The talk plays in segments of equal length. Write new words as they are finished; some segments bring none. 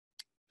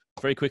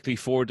very quickly,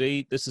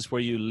 4D, this is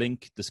where you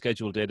link the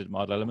schedule dated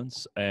model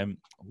elements.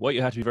 What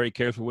you have to be very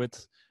careful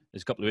with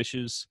is a couple of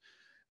issues.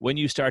 When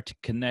you start to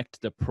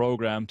connect the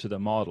program to the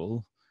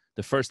model,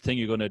 the first thing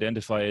you're going to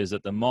identify is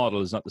that the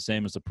model is not the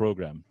same as the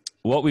program.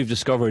 What we've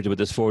discovered with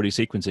this 4D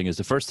sequencing is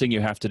the first thing you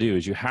have to do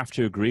is you have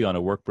to agree on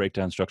a work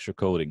breakdown structure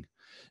coding.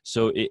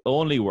 So it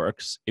only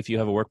works if you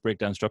have a work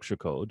breakdown structure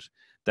code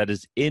that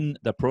is in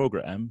the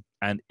program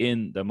and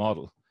in the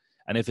model.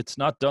 And if it's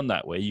not done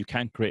that way, you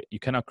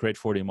cannot create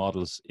 4D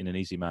models in an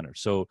easy manner.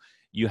 So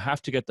you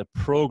have to get the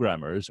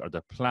programmers or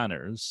the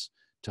planners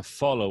to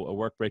follow a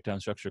work breakdown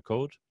structure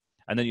code.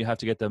 And then you have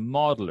to get the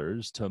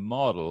modelers to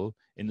model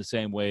in the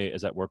same way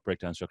as that work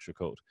breakdown structure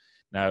code.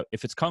 Now,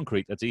 if it's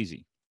concrete, that's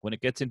easy. When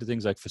it gets into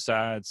things like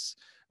facades,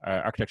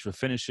 architectural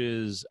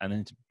finishes, and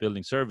into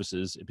building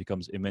services, it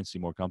becomes immensely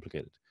more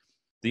complicated.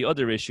 The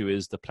other issue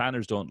is the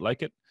planners don't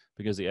like it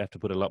because they have to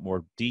put a lot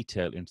more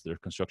detail into their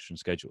construction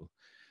schedule,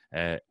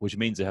 which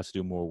means they have to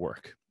do more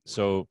work.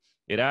 So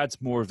it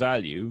adds more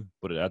value,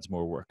 but it adds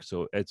more work.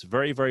 So it's a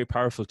very, very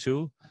powerful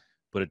tool,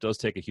 but it does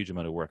take a huge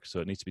amount of work.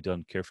 So it needs to be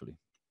done carefully.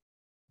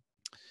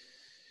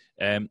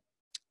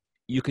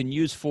 You can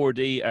use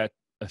 4D at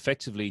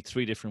effectively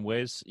 3 different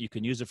ways. You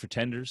can use it for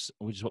tenders,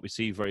 which is what we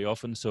see very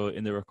often. So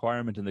in the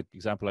requirement, in the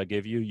example I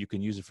gave you, you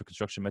can use it for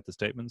construction method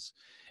statements.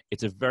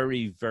 It's a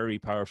very, very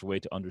powerful way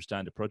to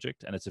understand a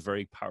project, and it's a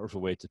very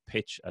powerful way to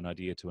pitch an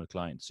idea to a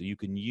client. So you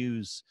can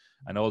use,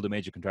 and all the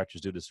major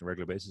contractors do this on a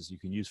regular basis, you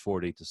can use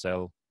 4D to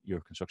sell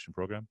your construction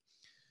program.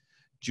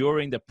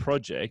 During the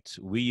project,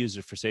 we use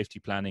it for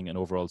safety planning and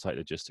overall site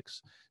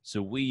logistics.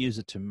 So we use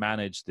it to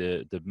manage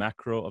the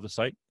macro of a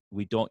site.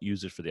 We don't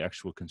use it for the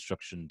actual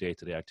construction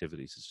day-to-day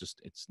activities.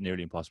 It's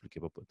nearly impossible to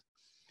keep up with.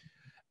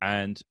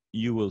 And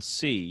you will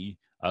see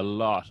a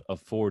lot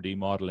of 4D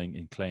modeling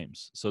in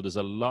claims. So there's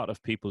a lot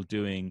of people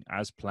doing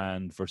as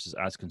planned versus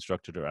as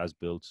constructed or as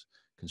built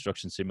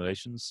construction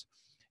simulations.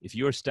 If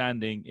you're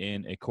standing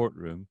in a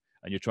courtroom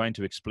and you're trying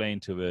to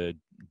explain to a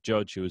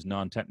judge who is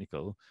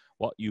non-technical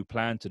what you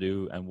plan to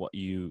do and what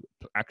you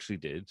actually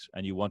did,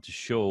 and you want to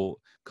show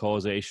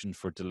causation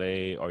for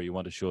delay or you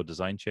want to show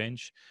design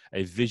change,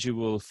 a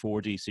visual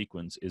 4D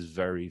sequence is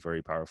very,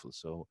 very powerful.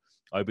 So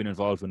I've been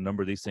involved with a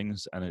number of these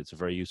things, and it's a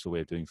very useful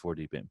way of doing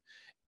 4D BIM.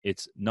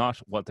 It's not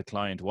what the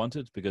client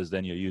wanted, because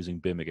then you're using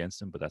BIM against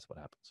them, but that's what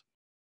happens.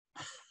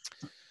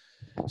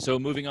 So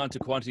moving on to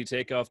quantity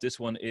takeoff, this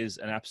one is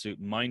an absolute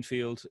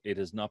minefield. It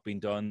has not been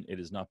done. It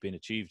has not been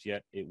achieved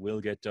yet. It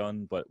will get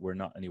done, but we're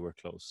not anywhere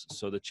close.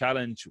 So the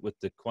challenge with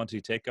the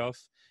quantity takeoff,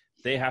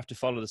 they have to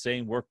follow the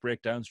same work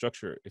breakdown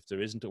structure. If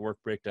there isn't a work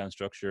breakdown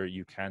structure,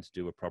 you can't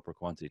do a proper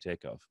quantity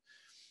takeoff.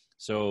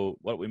 So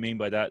what we mean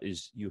by that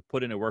is you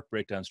put in a work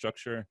breakdown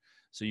structure.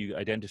 So you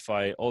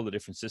identify all the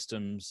different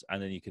systems,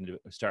 and then you can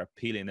start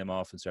peeling them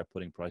off and start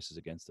putting prices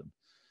against them.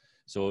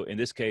 So in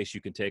this case, you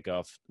can take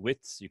off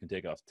widths, you can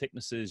take off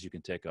thicknesses, you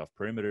can take off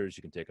perimeters,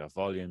 you can take off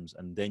volumes,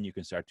 and then you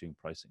can start doing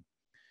pricing.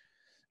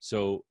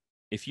 So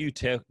if you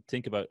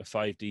think about a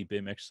 5D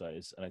BIM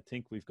exercise, and I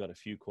think we've got a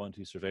few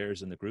quantity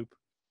surveyors in the group,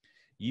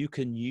 you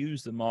can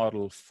use the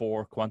model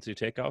for quantity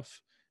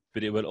takeoff,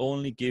 but it will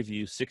only give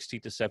you 60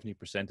 to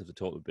 70% of the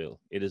total bill.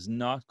 It is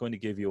not going to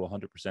give you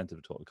 100% of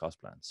the total cost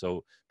plan.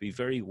 So be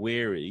very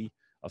wary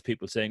of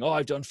people saying, oh,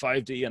 I've done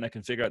 5D and I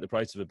can figure out the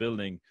price of a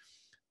building.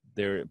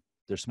 They're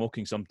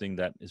smoking something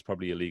that is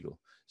probably illegal.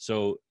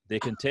 So they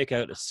can take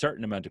out a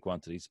certain amount of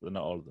quantities, but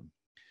not all of them.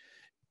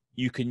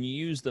 You can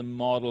use the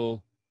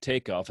model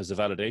takeoff as a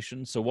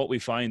validation. So what we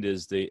find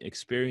is the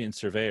experienced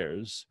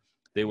surveyors,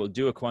 they will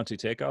do a quantity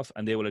takeoff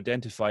and they will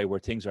identify where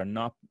things are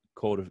not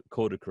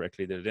coded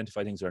correctly. They'll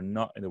identify things that are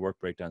not in the work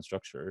breakdown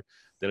structure.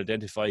 They'll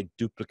identify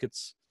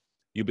duplicates.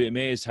 You'll be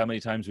amazed how many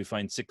times we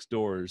find 6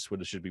 doors where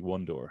there should be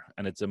 1 door,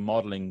 and it's a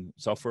modeling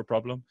software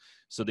problem.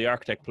 So the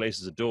architect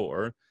places a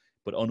door,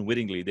 but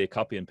unwittingly they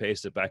copy and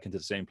paste it back into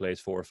the same place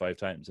 4 or 5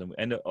 times, and we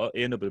end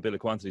up with a bill of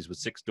quantities with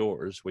 6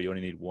 doors where you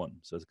only need 1.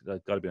 So it's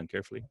got to be done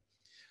carefully.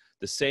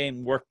 The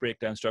same work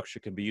breakdown structure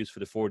can be used for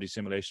the 4D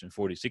simulation and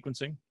 4D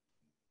sequencing.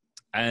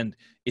 And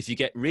if you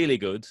get really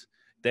good,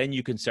 then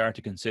you can start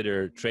to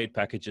consider trade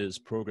packages,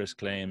 progress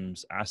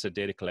claims, asset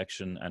data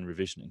collection, and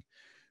revisioning.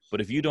 But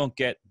if you don't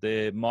get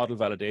the model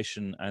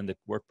validation and the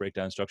work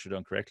breakdown structure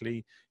done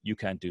correctly, you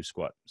can't do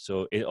squat.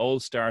 So it all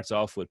starts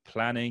off with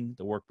planning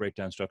the work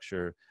breakdown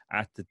structure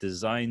at the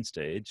design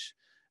stage.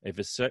 If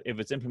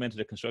it's implemented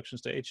at construction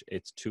stage,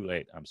 it's too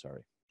late, I'm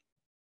sorry.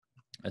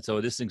 And so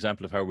this is an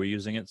example of how we're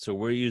using it. So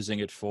we're using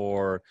it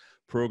for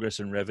progress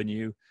and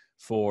revenue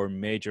for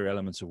major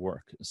elements of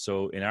work.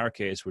 So in our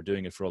case, we're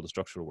doing it for all the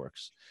structural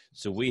works.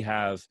 So we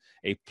have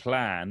a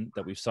plan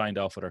that we've signed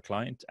off with our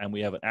client, and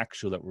we have an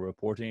actual that we're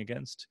reporting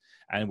against,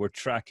 and we're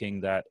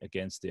tracking that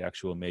against the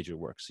actual major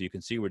work. So you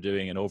can see we're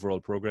doing an overall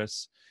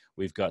progress.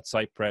 We've got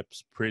site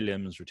preps,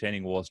 prelims,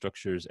 retaining wall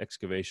structures,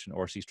 excavation,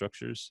 RC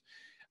structures.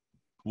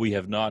 We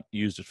have not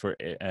used it for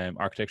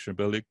architecture and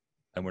building,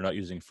 and we're not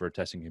using it for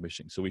testing and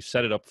commissioning. So we've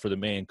set it up for the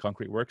main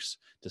concrete works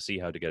to see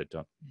how to get it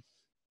done.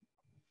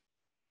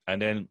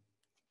 And then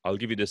I'll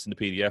give you this in the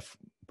PDF,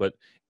 But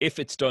if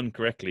it's done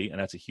correctly, and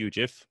that's a huge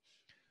if,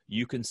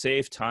 you can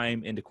save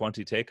time in the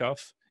quantity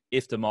takeoff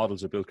if the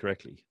models are built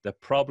correctly. The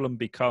problem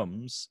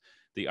becomes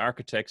the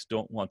architects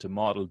don't want to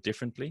model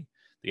differently.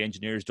 The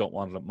engineers don't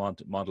want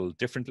to model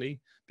differently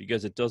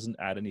because it doesn't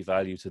add any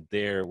value to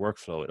their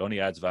workflow. It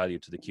only adds value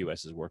to the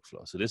QS's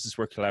workflow. So this is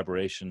where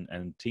collaboration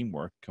and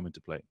teamwork come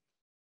into play.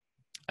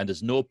 And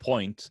there's no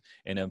point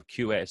in a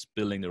QS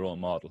building their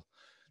own model.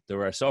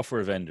 There are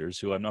software vendors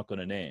who I'm not going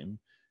to name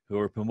who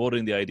are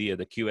promoting the idea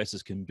that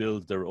QSs can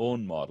build their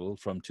own model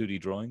from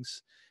 2D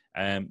drawings.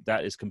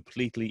 That is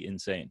completely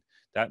insane.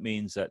 That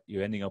means that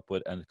you're ending up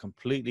with a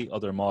completely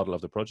other model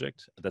of the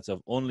project that's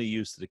of only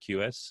use to the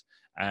QS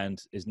and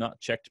is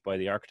not checked by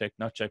the architect,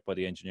 not checked by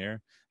the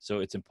engineer. So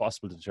it's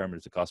impossible to determine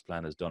if the cost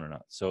plan is done or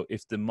not. So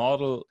if the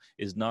model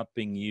is not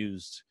being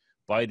used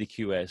by the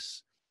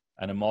QS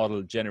and a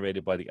model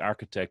generated by the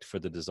architect for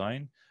the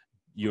design,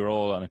 you're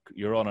all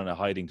on a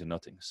hiding to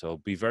nothing. So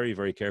be very,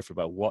 very careful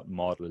about what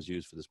model is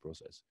used for this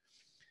process.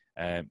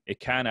 It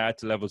can add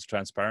to levels of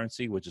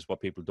transparency, which is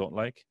what people don't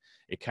like.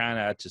 It can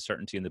add to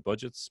certainty in the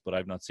budgets, but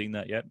I've not seen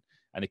that yet.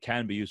 And it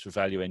can be used for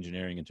value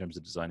engineering in terms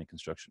of design and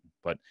construction.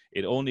 But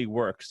it only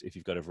works if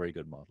you've got a very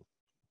good model.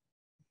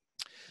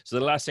 So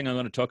the last thing I'm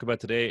going to talk about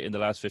today in the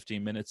last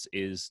 15 minutes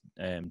is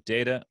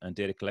data and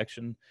data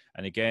collection.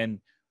 And again,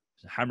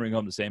 hammering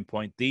home the same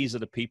point, these are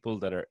the people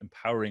that are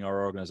empowering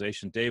our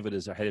organization. David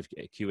is our head of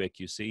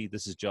QA/QC.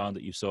 This is John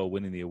that you saw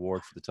winning the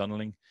award for the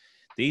tunneling.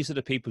 These are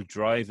the people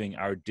driving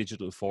our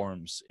digital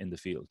forms in the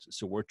field.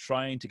 So we're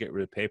trying to get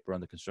rid of paper on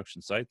the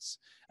construction sites.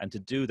 And to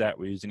do that,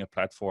 we're using a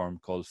platform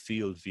called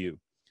FieldView.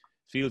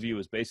 FieldView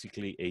is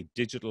basically a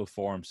digital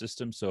form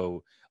system.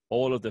 So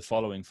all of the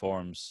following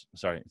forms,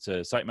 it's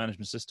a site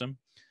management system.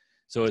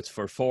 So it's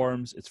for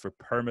forms, it's for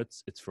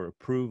permits, it's for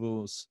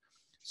approvals.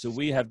 So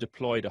we have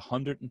deployed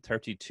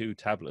 132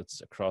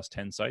 tablets across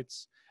 10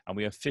 sites. And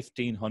we have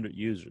 1,500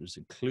 users,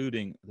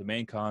 including the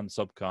main con,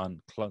 subcon,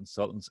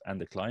 consultants, and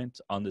the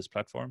client on this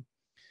platform.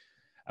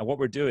 And what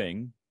we're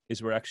doing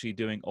is we're actually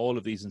doing all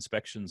of these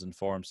inspections and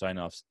form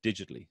sign-offs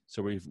digitally.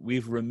 So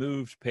we've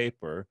removed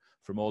paper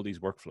from all these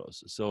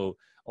workflows. So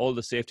all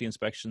the safety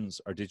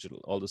inspections are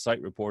digital. All the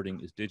site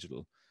reporting is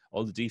digital.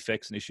 All the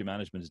defects and issue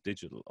management is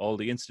digital. All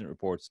the incident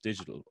reports,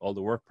 digital. All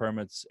the work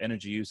permits,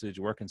 energy usage,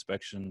 work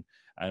inspection,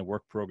 and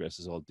work progress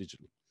is all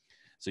digital.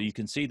 So you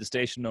can see the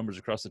station numbers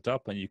across the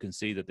top, and you can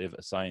see that they've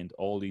assigned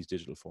all these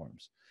digital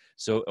forms.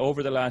 So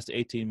over the last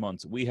 18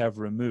 months, we have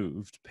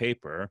removed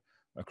paper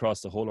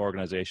across the whole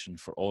organization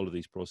for all of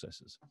these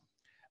processes.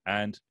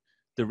 And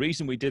the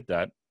reason we did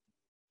that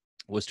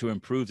was to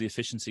improve the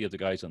efficiency of the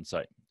guys on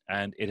site.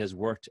 And it has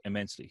worked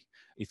immensely.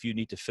 If you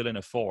need to fill in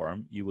a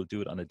form, you will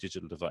do it on a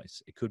digital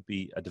device. It could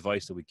be a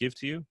device that we give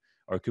to you,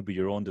 or it could be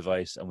your own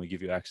device and we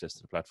give you access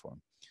to the platform.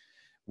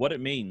 What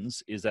it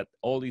means is that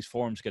all these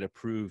forms get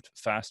approved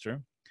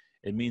faster.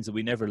 It means that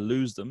we never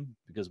lose them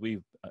because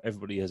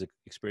everybody has an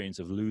experience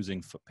of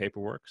losing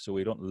paperwork. So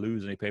we don't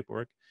lose any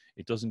paperwork.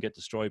 It doesn't get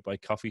destroyed by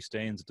coffee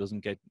stains. It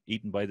doesn't get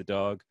eaten by the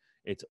dog.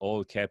 It's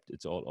all kept.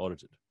 It's all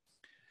audited.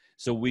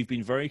 So we've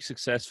been very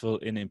successful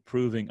in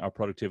improving our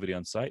productivity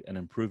on site and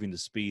improving the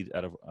speed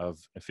of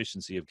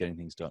efficiency of getting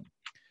things done.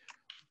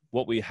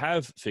 What we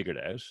have figured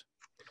out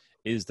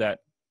is that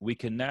we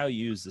can now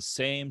use the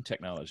same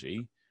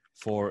technology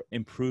for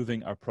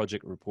improving our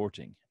project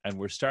reporting. And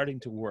we're starting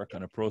to work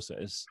on a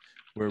process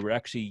where we're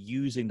actually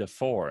using the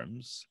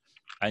forms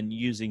and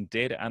using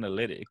data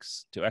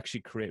analytics to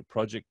actually create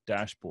project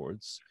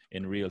dashboards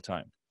in real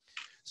time.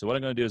 So what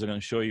I'm going to do is I'm going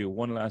to show you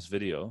one last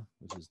video,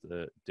 which is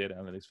the data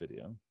analytics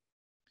video.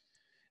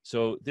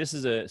 So this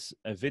is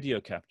a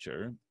video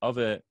capture of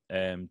a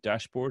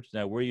dashboard.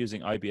 Now we're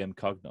using IBM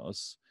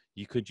Cognos.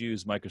 You could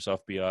use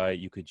Microsoft BI.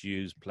 You could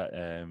use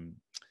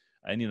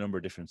any number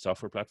of different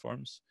software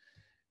platforms.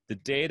 The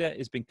data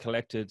is being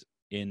collected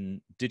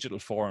in digital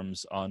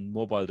forms on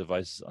mobile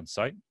devices on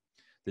site.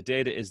 The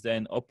data is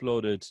then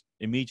uploaded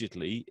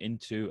immediately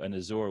into an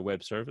Azure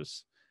web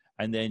service.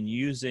 And then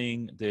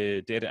using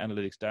the data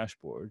analytics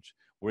dashboard,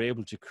 we're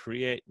able to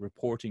create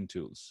reporting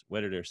tools,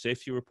 whether they're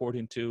safety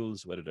reporting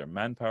tools, whether they're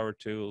manpower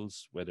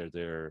tools, whether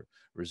they're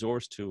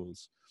resource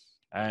tools.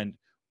 And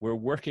we're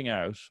working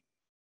out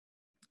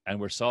and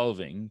we're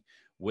solving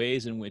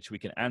ways in which we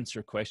can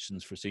answer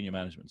questions for senior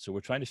management. So we're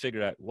trying to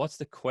figure out what's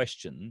the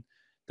question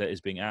that is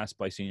being asked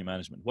by senior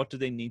management. What do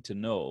they need to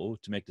know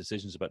to make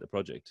decisions about the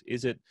project?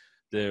 Is it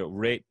the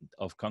rate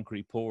of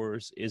concrete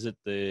pours? Is it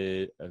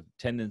the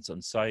attendance on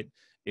site?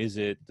 Is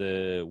it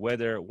the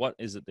weather? What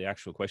is it the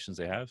actual questions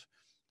they have?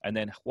 And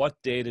then what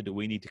data do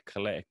we need to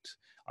collect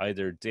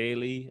either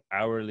daily,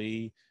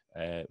 hourly,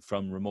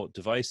 from remote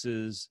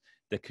devices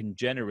that can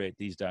generate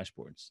these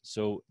dashboards?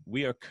 So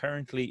we are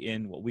currently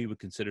in what we would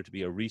consider to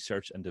be a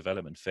research and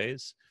development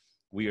phase.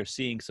 We are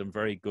seeing some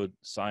very good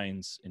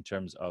signs in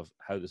terms of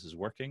how this is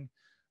working,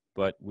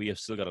 but we have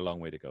still got a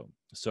long way to go.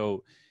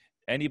 So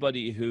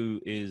anybody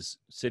who is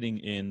sitting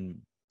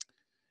in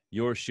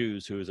your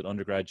shoes, who is an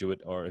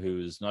undergraduate or who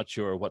is not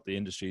sure what the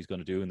industry is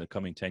going to do in the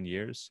coming 10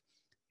 years,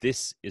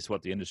 this is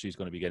what the industry is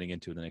going to be getting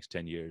into in the next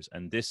 10 years.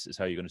 And this is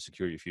how you're going to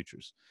secure your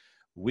futures.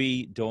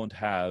 We don't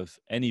have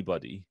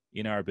anybody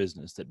in our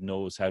business that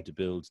knows how to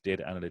build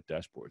data analytic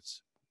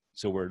dashboards.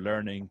 So we're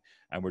learning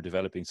and we're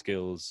developing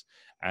skills.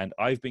 And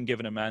I've been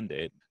given a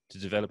mandate to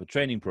develop a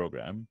training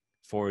program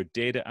for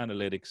data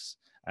analytics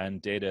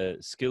and data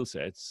skill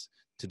sets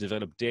to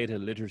develop data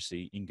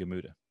literacy in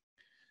Gamuda.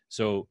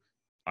 So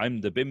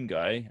I'm the BIM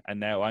guy, and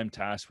now I'm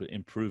tasked with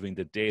improving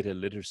the data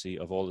literacy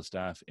of all the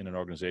staff in an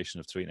organization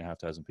of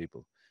 3,500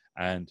 people.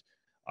 And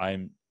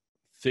I'm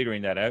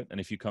figuring that out. And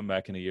if you come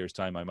back in a year's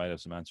time, I might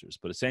have some answers.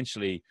 But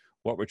essentially,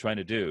 what we're trying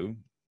to do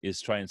is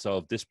try and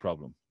solve this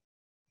problem.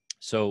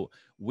 So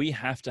we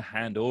have to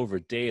hand over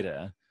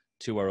data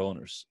to our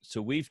owners.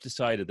 So we've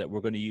decided that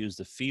we're going to use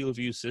the field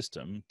view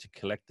system to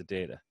collect the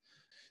data.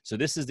 So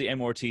this is the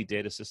MRT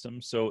data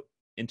system. So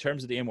in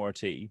terms of the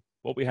MRT,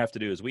 what we have to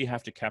do is we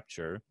have to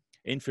capture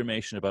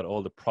information about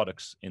all the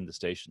products in the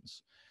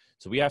stations.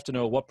 So we have to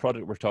know what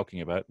product we're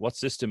talking about, what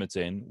system it's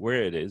in,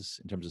 where it is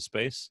in terms of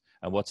space,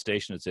 and what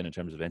station it's in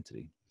terms of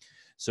entity.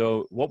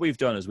 So what we've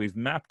done is we've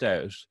mapped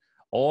out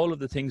all of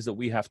the things that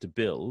we have to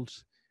build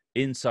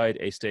inside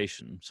a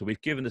station. So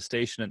we've given the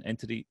station an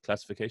entity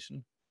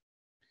classification.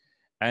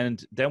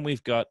 And then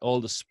we've got all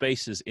the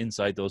spaces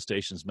inside those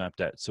stations mapped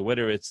out. So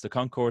whether it's the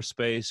concourse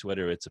space,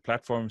 whether it's a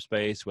platform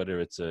space, whether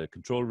it's a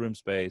control room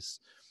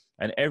space,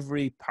 and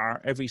every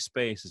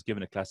space is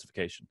given a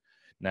classification.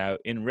 Now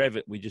in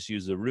Revit, we just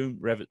use the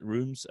Revit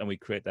rooms and we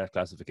create that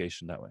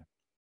classification that way.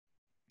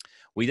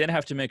 We then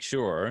have to make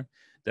sure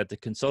that the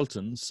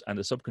consultants and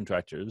the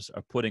subcontractors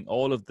are putting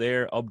all of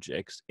their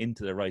objects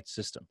into the right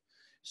system.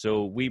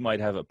 So we might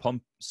have a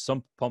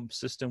sump pump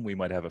system, we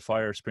might have a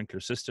fire sprinkler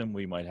system,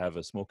 we might have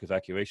a smoke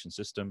evacuation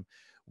system.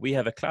 We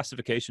have a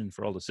classification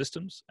for all the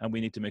systems, and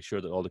we need to make sure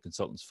that all the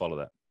consultants follow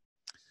that.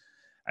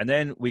 And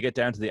then we get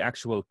down to the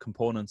actual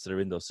components that are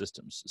in those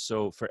systems.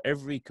 So for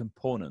every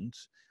component,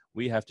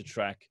 we have to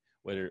track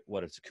whether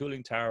it's a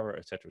cooling tower,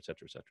 et cetera, et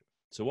cetera, et cetera.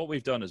 So what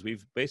we've done is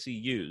we've basically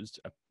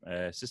used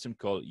a system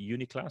called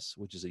Uniclass,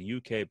 which is a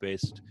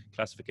UK-based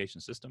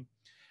classification system.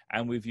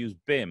 And we've used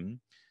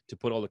BIM to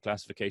put all the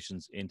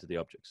classifications into the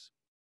objects.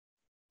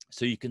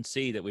 So you can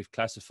see that we've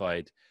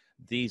classified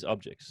these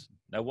objects.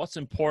 Now, what's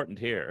important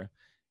here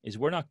is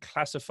we're not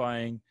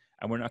classifying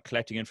and we're not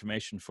collecting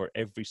information for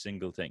every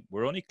single thing.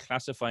 We're only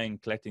classifying,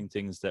 collecting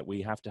things that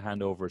we have to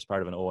hand over as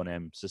part of an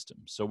O&M system.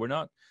 So we're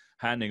not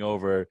handing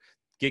over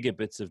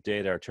gigabits of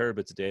data or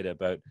terabits of data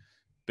about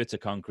bits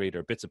of concrete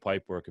or bits of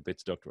pipework or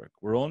bits of ductwork.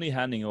 We're only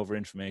handing over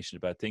information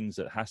about things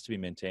that has to be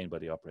maintained by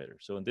the operator.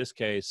 So in this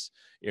case,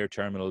 air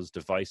terminals,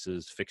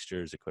 devices,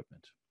 fixtures,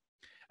 equipment.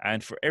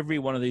 And for every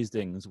one of these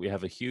things, we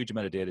have a huge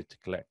amount of data to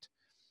collect.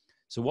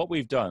 So what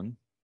we've done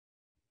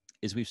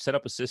is we've set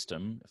up a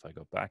system, if I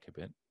go back a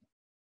bit.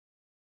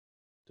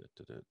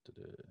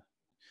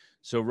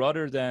 So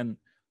rather than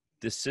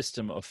this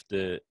system of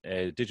the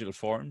digital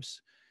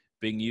forms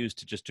being used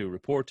to just do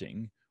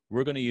reporting,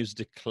 we're going to use it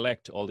to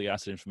collect all the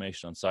asset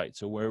information on site.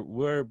 So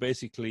we're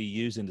basically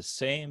using the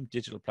same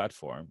digital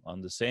platform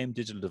on the same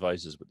digital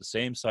devices with the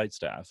same site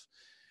staff,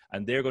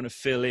 and they're going to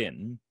fill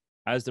in,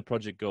 as the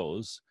project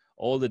goes,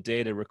 all the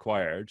data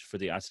required for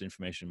the asset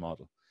information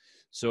model.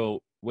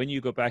 So when you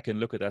go back and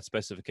look at that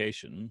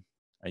specification,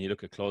 and you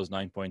look at clause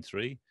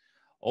 9.3,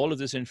 all of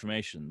this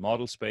information,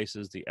 model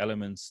spaces, the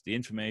elements, the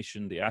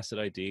information, the asset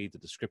ID, the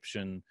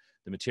description,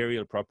 the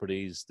material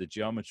properties, the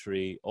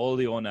geometry, all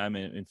the O&M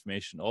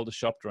information, all the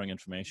shop drawing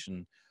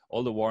information,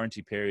 all the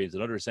warranty periods,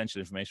 and other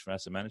essential information for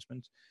asset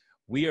management,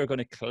 we are going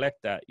to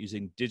collect that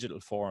using digital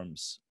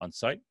forms on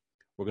site.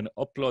 We're going to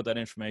upload that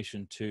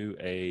information to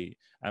a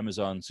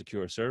Amazon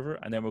secure server,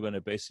 and then we're going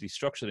to basically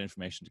structure the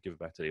information to give it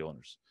back to the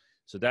owners.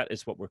 So that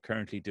is what we're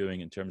currently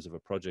doing in terms of a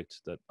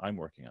project that I'm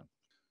working on.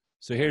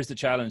 So here's the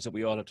challenge that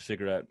we all have to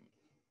figure out.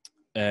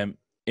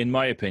 In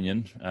my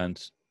opinion,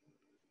 and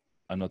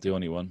I'm not the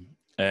only one,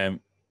 the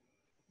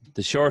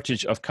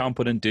shortage of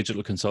competent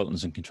digital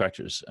consultants and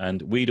contractors,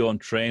 and we don't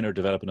train or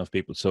develop enough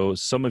people. So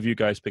some of you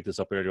guys picked this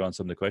up earlier on,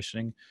 some of the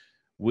questioning.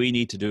 We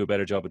need to do a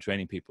better job of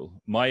training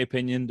people. My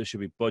opinion, there should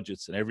be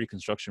budgets in every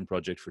construction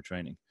project for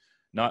training,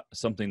 not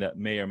something that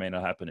may or may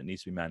not happen. It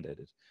needs to be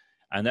mandated.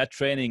 And that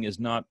training is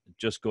not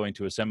just going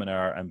to a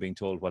seminar and being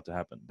told what to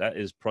happen. That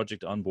is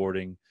project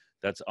onboarding.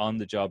 That's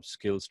on-the-job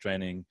skills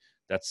training.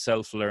 That's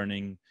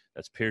self-learning.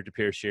 That's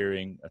peer-to-peer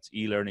sharing. That's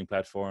e-learning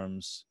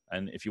platforms.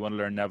 And if you want to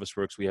learn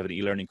Navisworks, we have an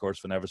e-learning course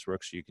for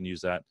Navisworks, so you can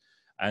use that.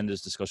 And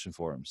there's discussion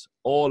forums.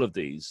 All of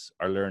these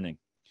are learning.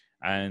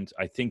 And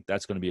I think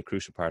that's going to be a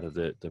crucial part of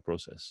the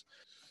process.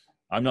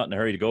 I'm not in a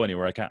hurry to go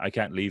anywhere. I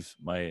can't leave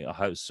my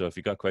house. So if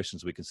you've got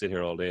questions, we can sit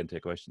here all day and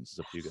take questions. It's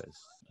up to you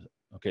guys.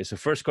 Okay, so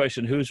first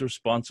question, who's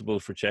responsible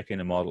for checking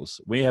the models?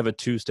 We have a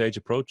two-stage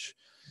approach.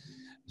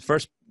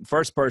 The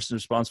first person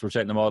responsible for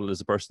checking the model is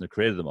the person that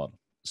created the model.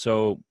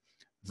 So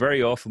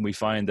very often we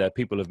find that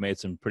people have made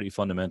some pretty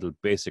fundamental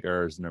basic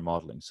errors in their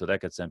modeling. So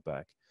that gets sent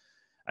back.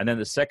 And then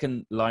the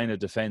second line of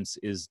defense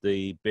is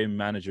the BIM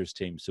managers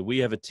team. So we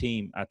have a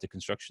team at the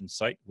construction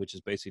site, which is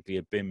basically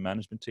a BIM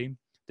management team.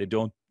 They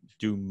don't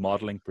do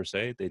modeling per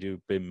se. They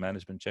do BIM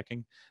management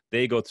checking.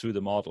 They go through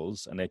the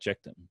models and they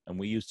check them. And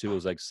we use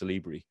tools like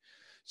Celebri.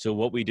 So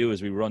what we do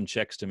is we run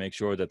checks to make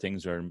sure that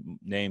things are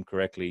named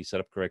correctly, set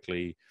up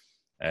correctly.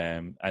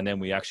 And then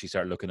we actually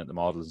start looking at the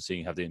models and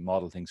seeing have they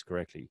model things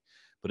correctly.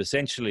 But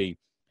essentially,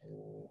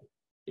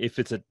 if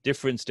it's at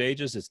different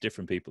stages, it's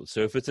different people.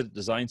 So if it's at the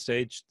design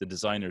stage, the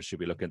designers should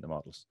be looking at the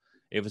models.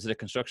 If it's at a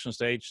construction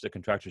stage, the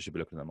contractors should be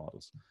looking at the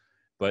models.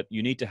 But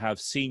you need to have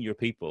senior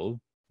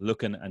people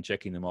looking and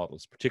checking the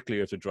models,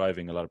 particularly if they're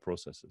driving a lot of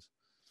processes.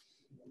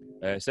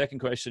 Second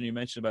question, you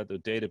mentioned about the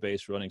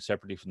database running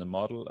separately from the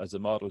model, as the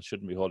model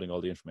shouldn't be holding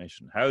all the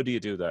information. How do you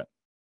do that?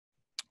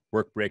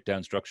 Work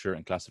breakdown structure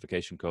and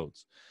classification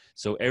codes.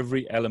 So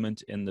every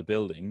element in the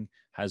building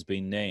has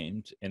been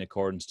named in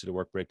accordance to the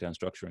work breakdown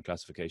structure and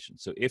classification.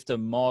 So if the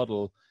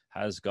model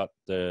has got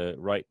the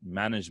right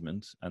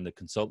management and the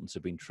consultants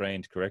have been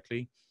trained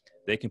correctly,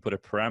 they can put a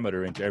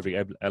parameter into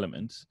every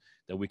element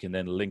that we can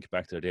then link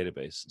back to their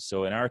database.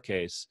 So in our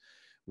case,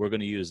 we're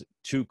going to use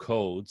 2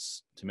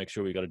 codes to make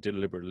sure we got a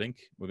deliberate link.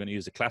 We're going to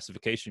use the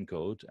classification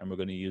code, and we're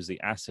going to use the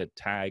asset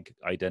tag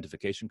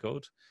identification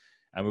code.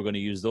 And we're going to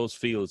use those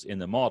fields in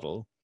the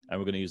model, and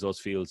we're going to use those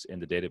fields in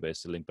the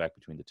database to link back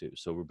between the two.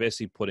 So we're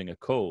basically putting a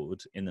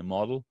code in the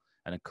model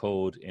and a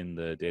code in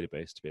the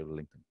database to be able to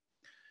link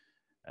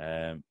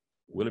them.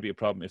 Will it be a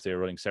problem if they're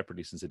running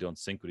separately since they don't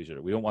sync with each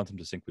other? We don't want them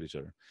to sync with each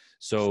other.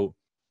 So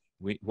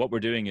what we're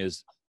doing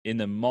is in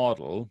the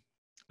model,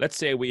 let's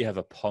say we have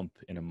a pump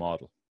in a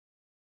model.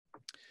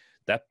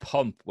 That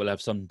pump will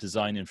have some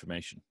design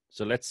information.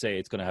 So let's say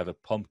it's going to have a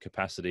pump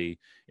capacity.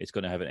 It's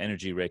going to have an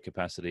energy rate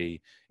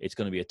capacity. It's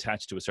going to be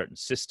attached to a certain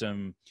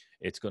system.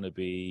 It's going to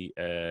be,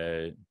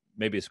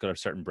 maybe it's got a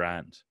certain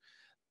brand.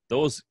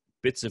 Those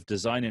bits of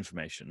design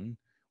information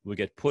will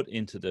get put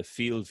into the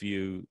field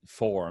view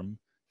form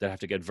that have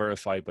to get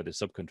verified by the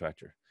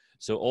subcontractor.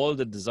 So all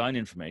the design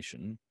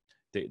information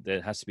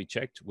that has to be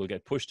checked will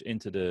get pushed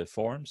into the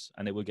forms,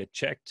 and it will get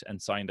checked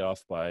and signed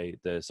off by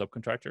the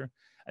subcontractor.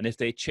 And if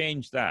they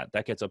change that,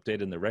 that gets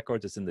updated in the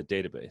record that's in the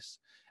database.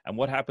 And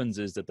what happens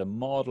is that the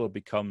model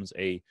becomes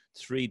a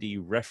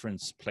 3D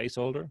reference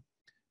placeholder,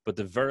 but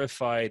the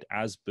verified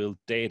as-built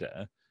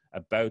data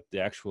about the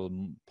actual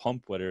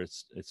pump, whether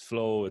it's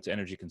flow, its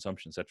energy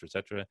consumption, et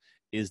cetera,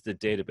 is the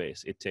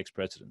database. It takes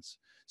precedence.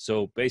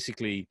 So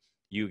basically,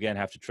 you again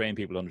have to train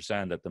people to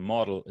understand that the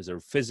model is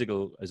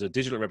a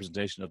digital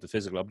representation of the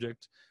physical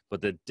object,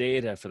 but the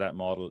data for that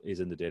model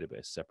is in the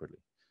database separately.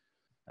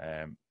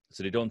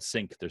 So they don't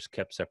sync, they're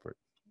kept separate.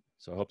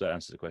 So I hope that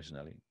answers the question,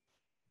 Ellie.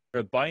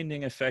 A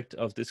binding effect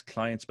of this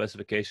client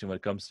specification when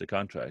it comes to the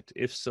contract?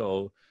 If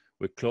so,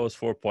 with clause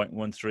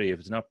 4.13, if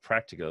it's not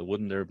practical,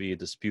 wouldn't there be a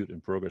dispute in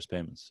progress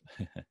payments?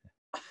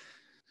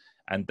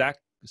 And that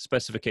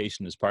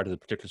specification is part of the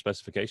particular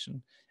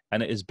specification,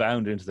 and it is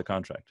bound into the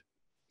contract.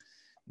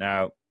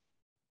 Now,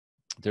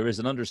 there is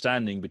an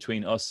understanding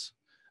between us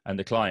and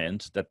the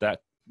client that that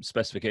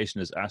specification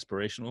is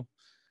aspirational.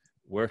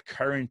 We're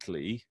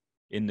currently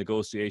in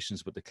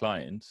negotiations with the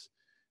client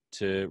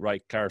to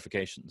write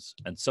clarifications.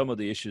 And some of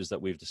the issues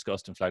that we've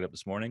discussed and flagged up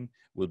this morning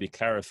will be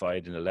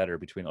clarified in a letter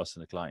between us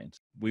and the client.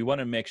 We want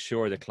to make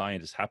sure the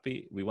client is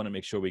happy. We want to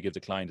make sure we give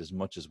the client as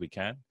much as we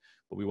can,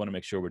 but we want to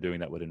make sure we're doing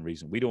that within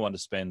reason. We don't want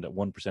to spend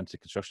 1% of the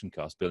construction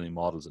cost building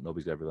models that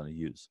nobody's ever going to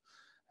use.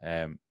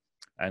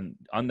 And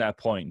on that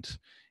point,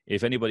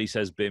 if anybody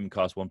says BIM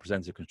costs 1%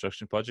 of the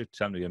construction project,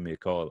 tell me, give me a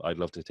call. I'd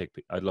love to take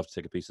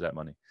a piece of that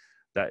money.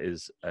 That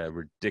is a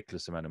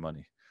ridiculous amount of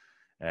money.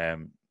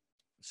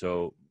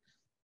 So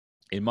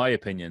in my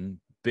opinion,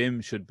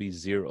 BIM should be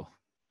 0.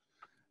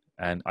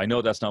 And I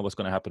know that's not what's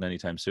going to happen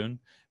anytime soon,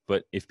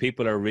 but if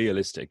people are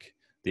realistic,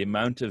 the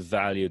amount of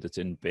value that's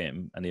in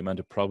BIM and the amount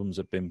of problems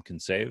that BIM can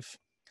save,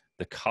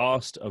 the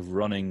cost of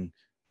running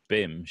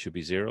BIM should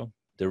be 0.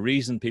 The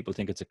reason people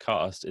think it's a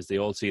cost is they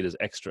all see it as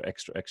extra.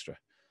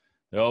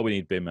 Oh, we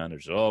need BIM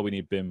managers. Oh, we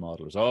need BIM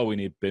modelers. Oh, we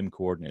need BIM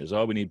coordinators.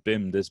 Oh, we need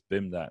BIM this,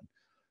 BIM that.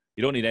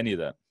 You don't need any of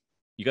that.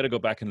 You got to go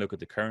back and look at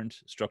the current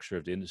structure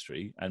of the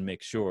industry and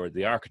make sure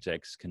the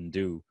architects can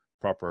do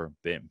proper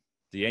BIM.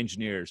 The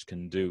engineers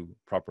can do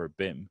proper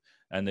BIM,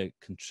 and the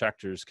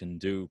contractors can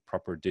do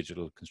proper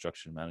digital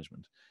construction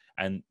management.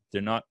 And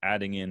they're not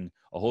adding in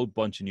a whole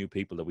bunch of new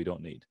people that we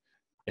don't need.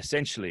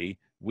 Essentially,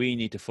 we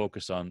need to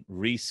focus on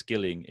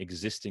reskilling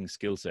existing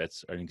skill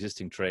sets or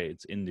existing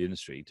trades in the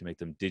industry to make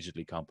them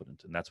digitally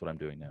competent. And that's what I'm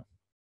doing now.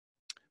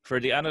 For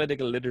the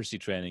analytical literacy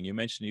training, you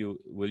mentioned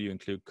will you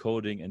include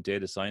coding and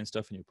data science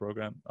stuff in your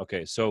program?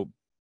 Okay, so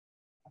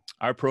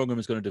our program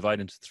is going to divide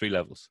into 3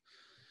 levels.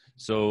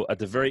 So at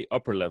the very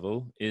upper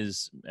level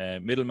is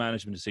middle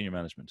management and senior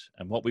management.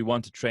 And what we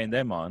want to train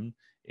them on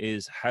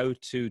is how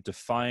to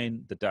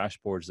define the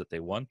dashboards that they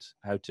want,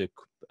 how to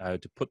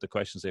put the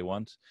questions they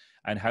want,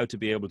 and how to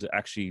be able to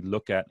actually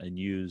look at and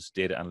use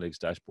data analytics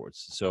dashboards.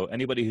 So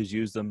anybody who's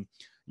used them,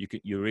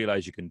 you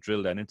realize you can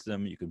drill down into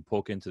them, you can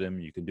poke into them,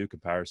 you can do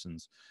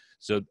comparisons.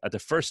 So at the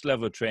first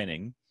level of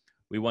training,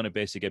 we want to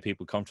basically get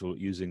people comfortable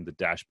using the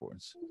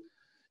dashboards.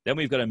 Then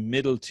we've got a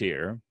middle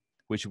tier,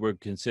 which we're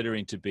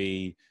considering to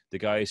be the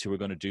guys who are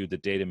going to do the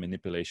data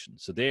manipulation.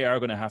 So they are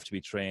going to have to be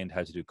trained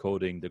how to do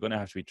coding. They're going to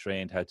have to be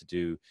trained how to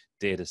do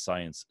data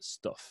science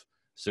stuff.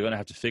 So they're going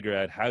to have to figure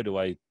out, how do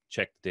I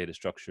check the data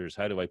structures?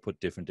 How do I put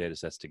different data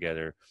sets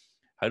together?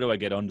 How do I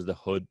get under the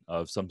hood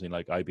of something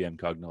like IBM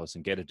Cognos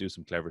and get it to do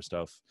some clever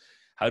stuff?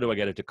 How do I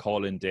get it to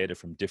call in data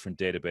from different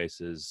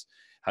databases?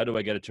 How do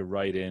I get it to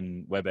write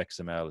in web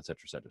XML, et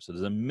cetera, et cetera? So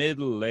there's a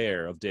middle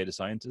layer of data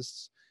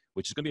scientists,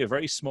 which is going to be a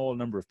very small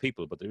number of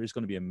people, but there is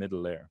going to be a middle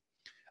layer.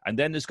 And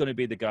then there's going to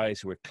be the guys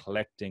who are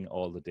collecting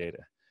all the data.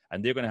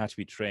 And they're going to have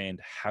to be trained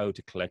how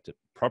to collect it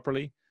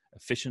properly,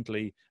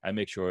 efficiently, and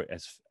make sure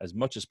as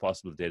much as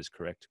possible the data is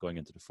correct going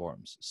into the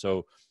forms.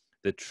 So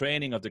the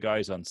training of the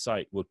guys on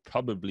site would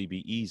probably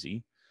be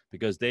easy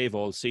because they've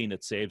all seen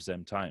it saves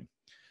them time.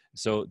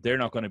 So they're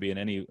not going to be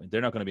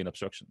an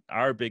obstruction.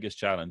 Our biggest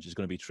challenge is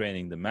going to be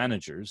training the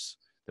managers,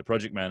 the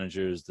project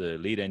managers, the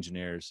lead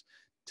engineers,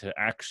 to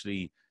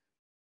actually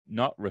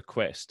not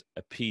request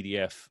a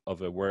PDF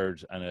of a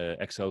Word and an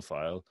Excel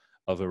file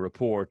of a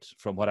report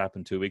from what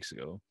happened 2 weeks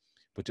ago,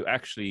 but to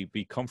actually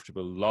be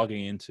comfortable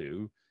logging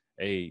into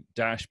a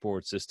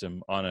dashboard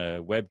system on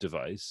a web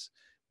device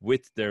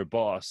with their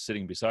boss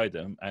sitting beside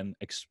them and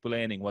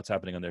explaining what's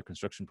happening on their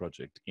construction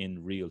project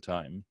in real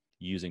time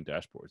using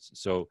dashboards.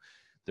 So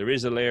there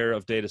is a layer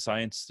of data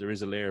science, there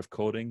is a layer of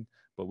coding,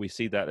 but we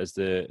see that as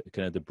the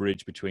kind of the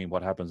bridge between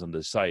what happens on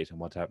the site and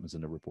what happens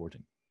in the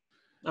reporting.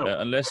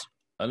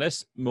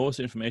 Unless most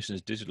information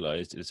is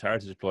digitalized, it's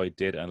hard to deploy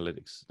data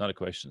analytics. It's not a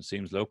question. It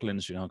seems local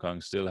industry in Hong Kong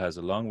still has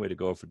a long way to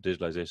go for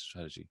digitalization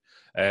strategy.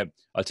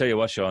 I'll tell you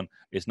what, Sean,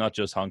 it's not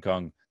just Hong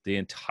Kong. The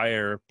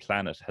entire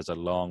planet has a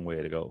long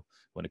way to go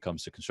when it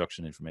comes to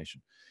construction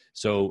information.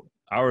 So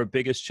our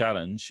biggest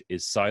challenge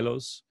is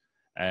silos,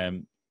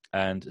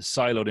 and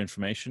siloed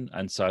information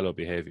and silo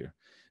behavior.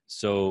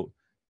 So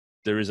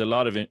there is a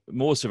lot of,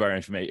 most of our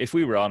information, if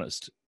we were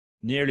honest,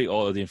 nearly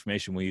all of the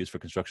information we use for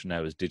construction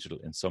now is digital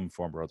in some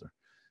form or other.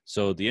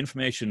 So the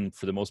information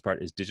for the most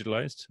part is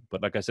digitalized,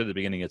 but like I said at the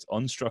beginning, it's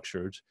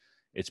unstructured,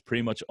 it's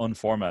pretty much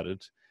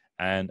unformatted,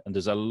 and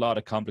there's a lot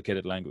of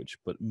complicated language,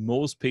 but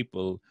most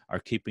people are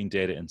keeping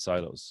data in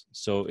silos.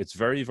 So it's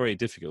very, very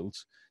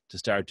difficult to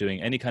start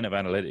doing any kind of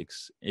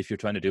analytics if you're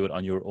trying to do it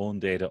on your own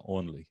data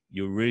only.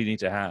 You really need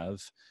to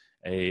have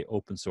a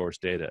open source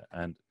data.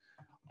 And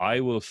I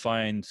will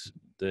find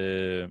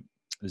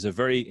there's a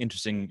very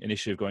interesting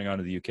initiative going on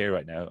in the UK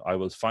right now. I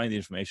will find the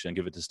information and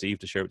give it to Steve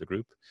to share with the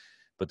group,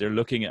 but they're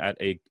looking at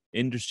a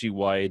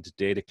industry-wide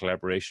data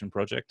collaboration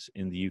project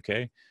in the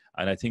UK.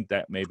 And I think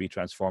that may be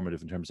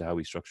transformative in terms of how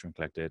we structure and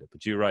collect data.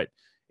 But you're right,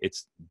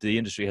 the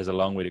industry has a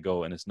long way to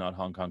go, and it's not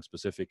Hong Kong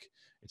specific,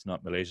 it's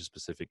not Malaysia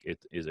specific, it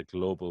is a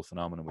global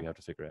phenomenon we have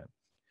to figure out.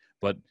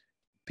 But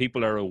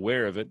people are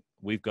aware of it.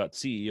 We've got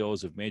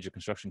CEOs of major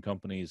construction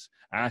companies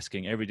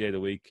asking every day of the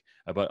week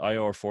about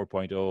IR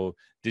 4.0,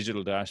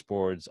 digital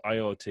dashboards,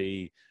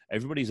 IoT.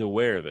 Everybody's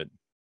aware of it,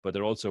 but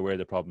they're also aware of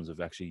the problems of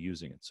actually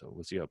using it. So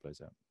we'll see how it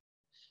plays out.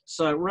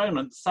 So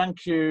Ronan,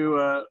 thank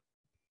you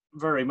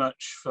very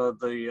much for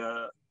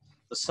the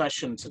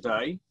session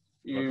today.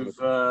 You've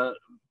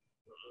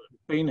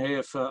been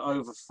here for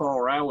over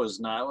 4 hours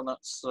now, and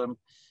that's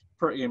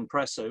pretty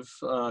impressive,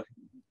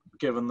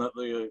 given that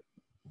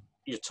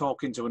you're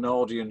talking to an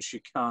audience you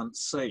can't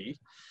see.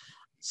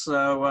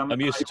 So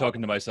I'm used to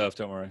talking to myself,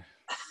 don't worry.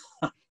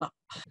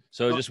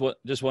 So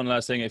just one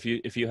last thing.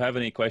 If you have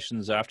any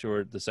questions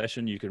afterward the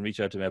session, you can reach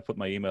out to me. I put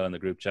my email in the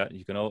group chat.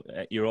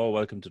 You're all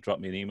welcome to drop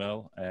me an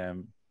email.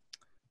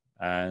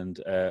 And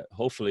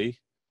hopefully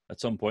at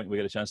some point we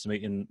get a chance to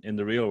meet in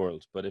the real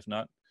world. But if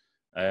not,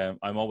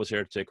 I'm always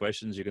here to take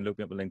questions. You can look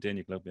me up on LinkedIn,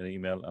 you can look me an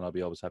email, and I'll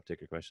be always happy to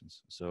take your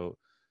questions. So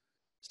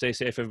stay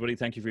safe, everybody.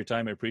 Thank you for your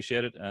time. I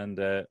appreciate it. And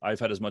I've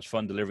had as much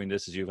fun delivering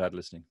this as you've had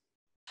listening.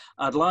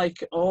 I'd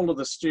like all of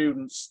the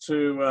students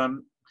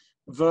to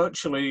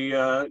virtually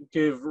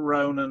give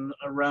Ronan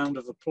a round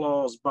of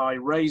applause by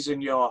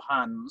raising your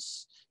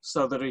hands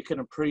so that he can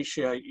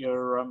appreciate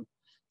your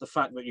the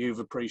fact that you've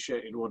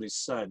appreciated what he's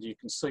said. You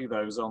can see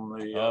those on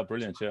the... oh,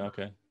 brilliant. Yeah,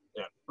 okay.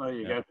 Yeah, there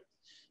you go.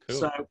 Cool.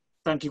 So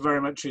thank you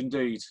very much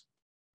indeed.